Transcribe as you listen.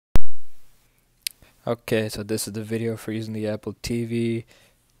Okay, so this is the video for using the Apple TV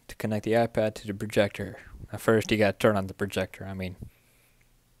to connect the iPad to the projector. Now first you gotta turn on the projector.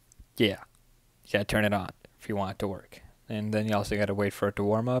 Yeah, you gotta turn it on if you want it to work. And then you also gotta wait for it to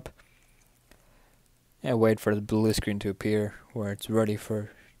warm up and wait for the blue screen to appear where it's ready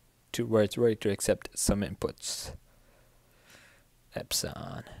to accept some inputs.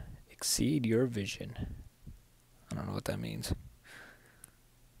 Epson, exceed your vision. I don't know what that means.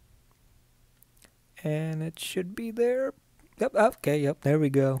 And it should be there. Yep, okay, yep, there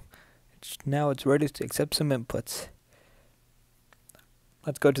we go. Now it's ready to accept some inputs.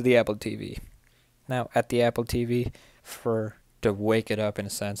 Let's go to the Apple TV. Now, at the Apple TV, to wake it up in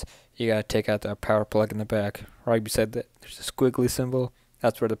a sense, you gotta take out the power plug in the back. Right beside that, there's a squiggly symbol.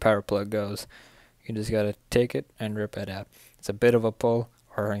 That's where the power plug goes. You just gotta take it and rip it out. It's a bit of a pull,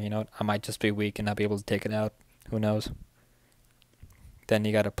 or I might just be weak and not be able to take it out. Who knows? Then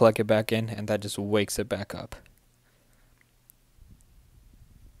you gotta plug it back in, and that just wakes it back up.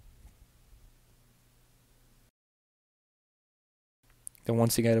 Then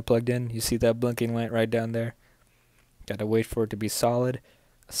once you got it plugged in, you see that blinking light right down there. Gotta wait for it to be solid,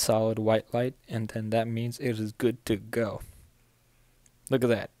 a solid white light, and then that means it is good to go. Look at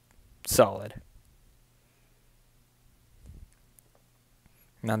that, solid.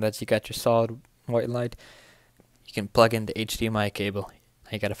 Now that you got your solid white light, you can plug in the HDMI cable.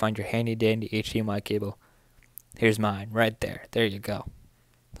 Now you gotta find your handy dandy HDMI cable. Here's mine, right there. There you go.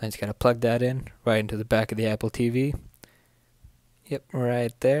 Then you gotta plug that in right into the back of the Apple TV. Yep,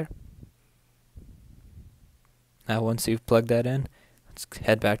 right there. Now once you've plugged that in, let's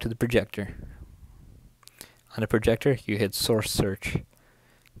head back to the projector. On the projector, you hit source search.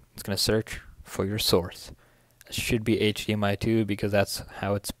 It's going to search for your source. It should be HDMI 2 because that's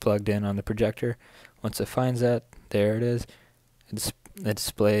how it's plugged in on the projector. Once it finds that, there it is. It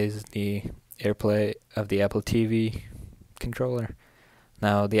displays the AirPlay of the Apple TV controller.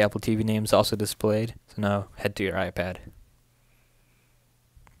 Now the Apple TV name is also displayed, so now head to your iPad.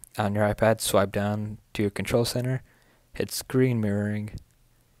 On your iPad, swipe down to your control center, hit screen mirroring,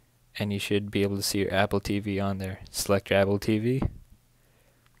 and you should be able to see your Apple TV on there. Select your Apple TV,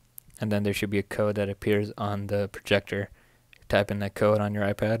 and then there should be a code that appears on the projector. Type in that code on your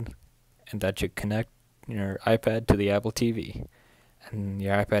iPad, and that should connect your iPad to the Apple TV. And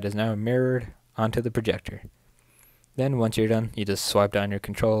your iPad is now mirrored onto the projector. Then once you're done, you just swipe down your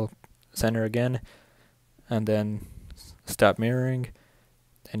control center again, and then stop mirroring,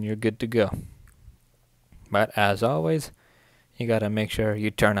 and you're good to go. But as always, you gotta make sure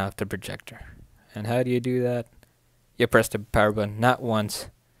you turn off the projector. And how do you do that? You press the power button not once,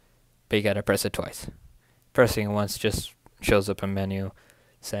 but you gotta press it twice. Pressing it once just shows up a menu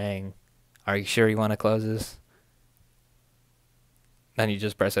saying, "Are you sure you want to close this?" Then you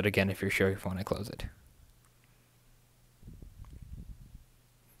just press it again if you're sure you want to close it.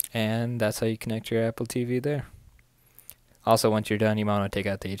 And that's how you connect your Apple TV there. Also, once you're done, you might want to take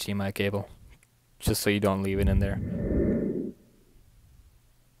out the HDMI cable, just so you don't leave it in there.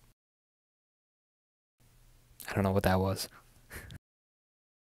 I don't know what that was.